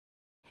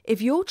If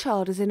your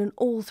child is in an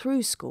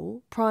all-through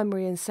school,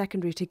 primary and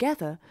secondary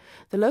together,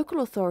 the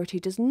local authority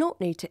does not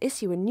need to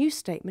issue a new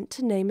statement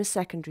to name a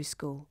secondary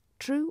school.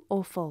 True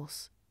or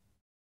false?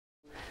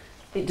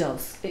 It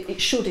does. It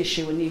should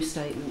issue a new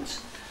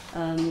statement.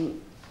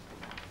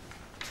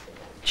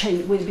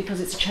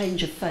 Because it's a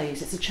change of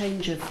phase, it's a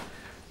change of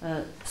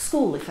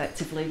school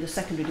effectively, the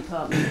secondary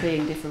department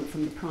being different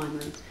from the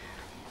primary.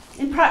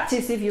 In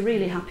practice, if you're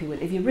really happy with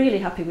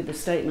the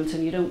statement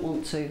and you don't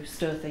want to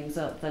stir things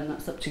up, then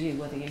that's up to you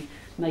whether you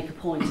make a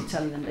point of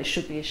telling them they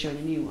should be issuing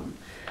a new one.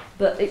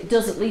 But it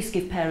does at least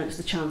give parents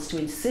the chance to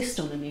insist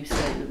on a new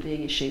statement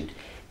being issued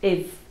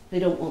if they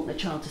don't want their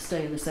child to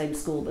stay in the same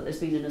school, but there's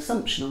been an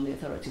assumption on the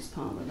authority's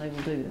part that they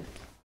will do that.